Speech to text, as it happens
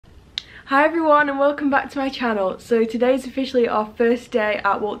Hi everyone and welcome back to my channel. So today is officially our first day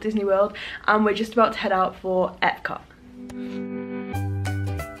at Walt Disney World and we're just about to head out for Epcot.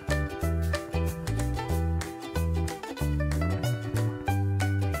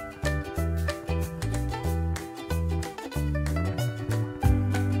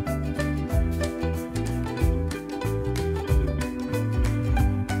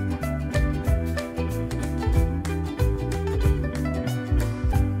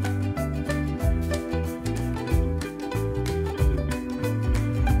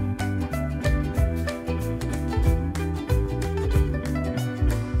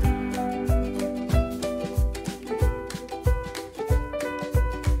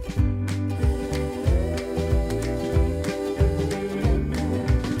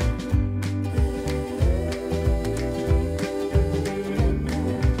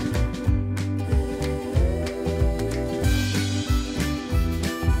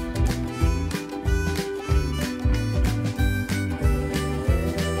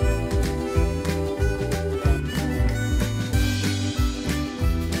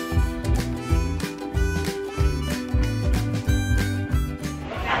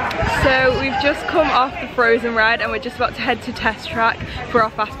 So we've just come off the Frozen ride and we're just about to head to Test Track for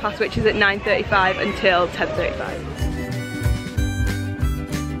our Fast Pass, which is at 9:35 until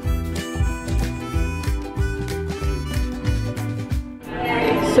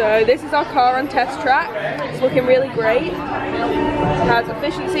 10:35. So this is our car on Test Track. It's looking really great. It has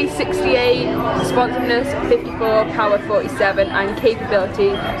efficiency 68, responsiveness 54, power 47 and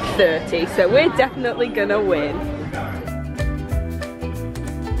capability 30. So we're definitely gonna win.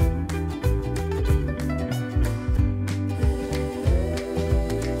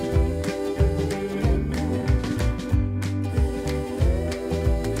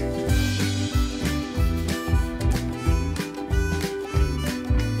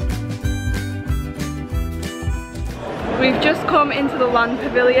 We've just come into the land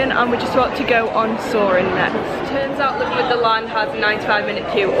pavilion and we're just about to go on Soarin' next. Turns out Living with the Land has a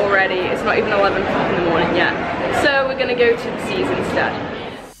 95-minute queue already. It's not even 11 o'clock in the morning yet. So we're gonna go to the Seas instead.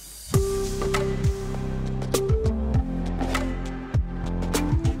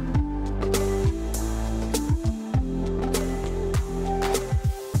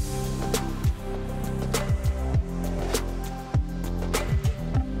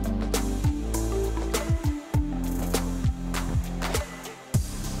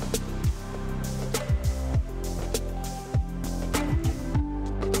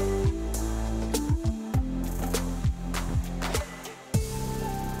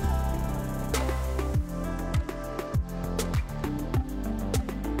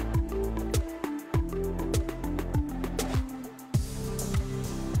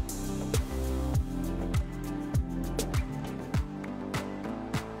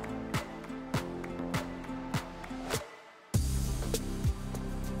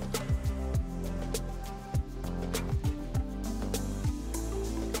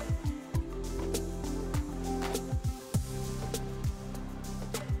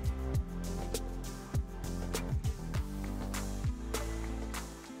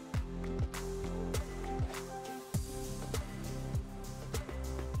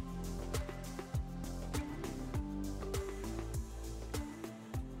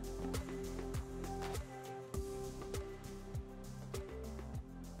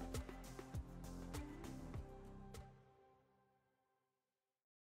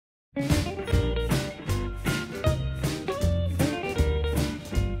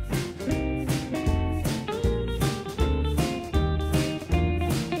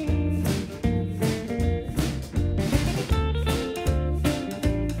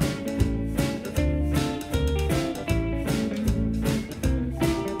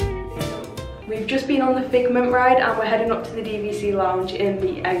 We've just been on the Figment ride and we're heading up to the DVC lounge in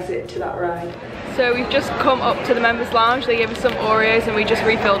the exit to that ride. So we've just come up to the members lounge. They gave us some Oreos and we just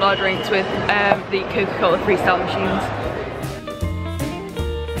refilled our drinks with the Coca-Cola Freestyle machines.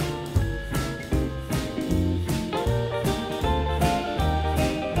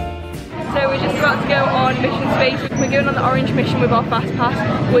 So we're just about to go on Mission Space. We're going on the orange mission with our Fast Pass,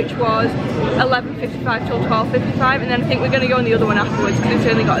 which was 11:55 till 12:55, and then I think we're going to go on the other one afterwards because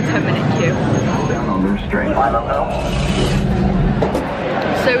it's only got a 10-minute queue.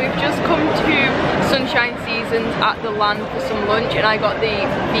 So we've just come to Sunshine Seasons at the land for some lunch, and I got the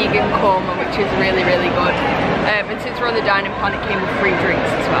vegan korma, which is really, really good. And since we're on the dining plan, it came with free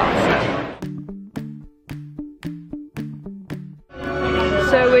drinks as well.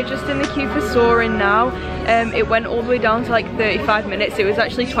 So we're just in the queue for Soarin' now. it went all the way down to like 35 minutes. It was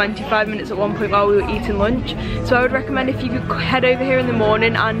actually 25 minutes at one point while we were eating lunch. So I would recommend if you could head over here in the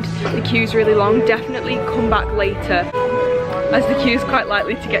morning and the queue's really long, definitely come back later, as the queue's quite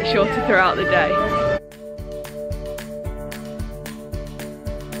likely to get shorter throughout the day.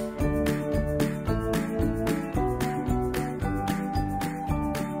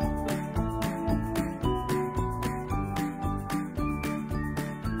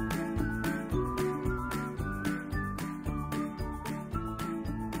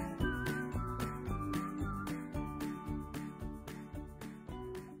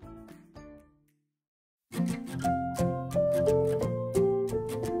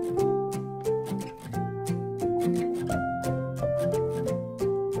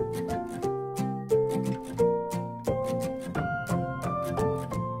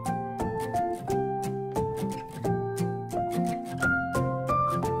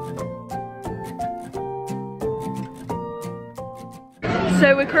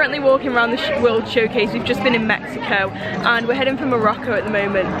 So we're currently walking around the World Showcase. We've just been in Mexico and we're heading for Morocco at the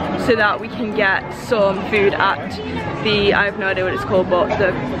moment so that we can get some food at the, I have no idea what it's called, but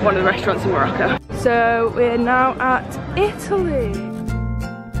one of the restaurants in Morocco. So we're now at Italy.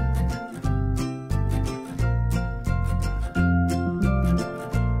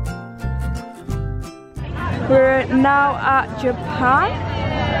 We're now at Japan.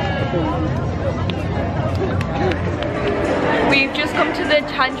 We've just come to the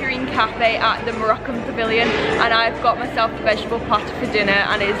Tangerine Cafe at the Moroccan Pavilion and I've got myself a vegetable platter for dinner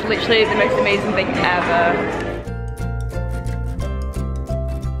and it's literally the most amazing thing ever.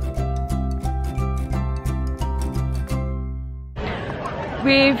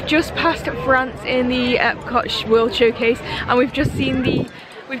 We've just passed France in the Epcot World Showcase and we've just seen the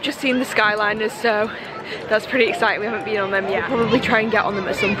Skyliners, so that's pretty exciting. We haven't been on them yet. We'll probably try and get on them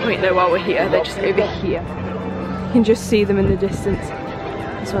at some point though while we're here. They're just over here. You can just see them in the distance.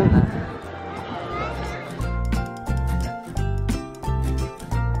 This one there.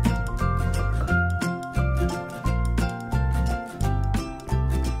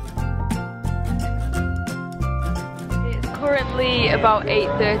 It's currently about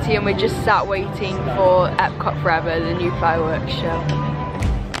 8:30 and we're just sat waiting for Epcot Forever, the new fireworks show.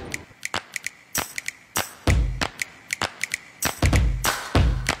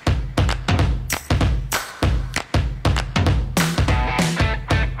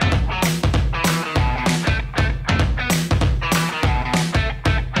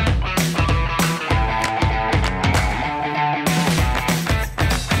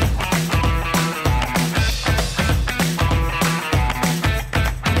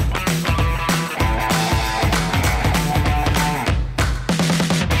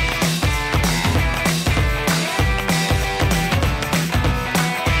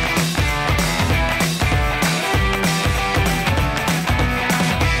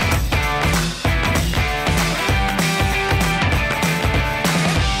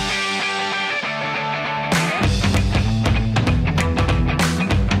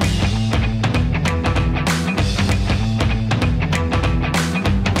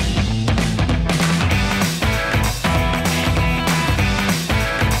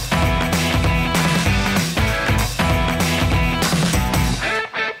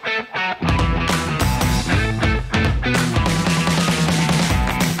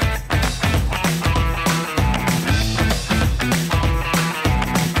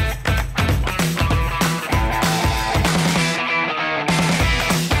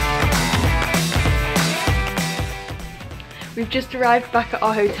 We've just arrived back at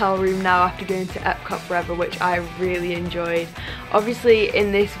our hotel room now after going to Epcot Forever, which I really enjoyed. Obviously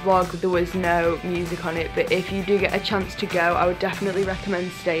in this vlog there was no music on it, but if you do get a chance to go, I would definitely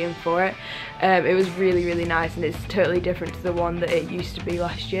recommend staying for it. It was really nice and it's totally different to the one that it used to be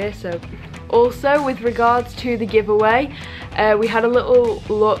last year. So also with regards to the giveaway, we had a little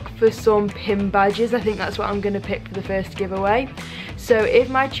look for some pin badges. I think that's what I'm going to pick for the first giveaway. So if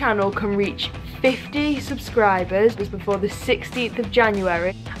my channel can reach 50 subscribers before the 16th of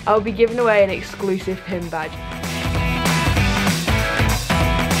January, I'll be giving away an exclusive pin badge.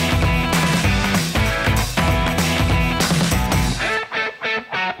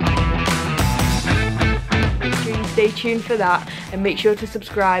 Stay tuned for that and make sure to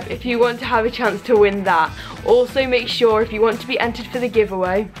subscribe if you want to have a chance to win that. Also make sure if you want to be entered for the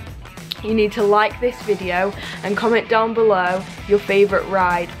giveaway, you need to like this video and comment down below your favourite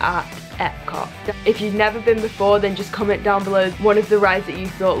ride at Epcot. If you've never been before, then just comment down below one of the rides that you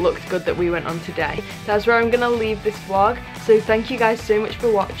thought looked good that we went on today. That's where I'm going to leave this vlog. So thank you guys so much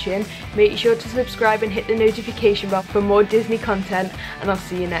for watching. Make sure to subscribe and hit the notification bell for more Disney content, and I'll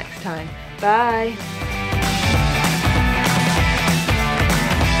see you next time. Bye!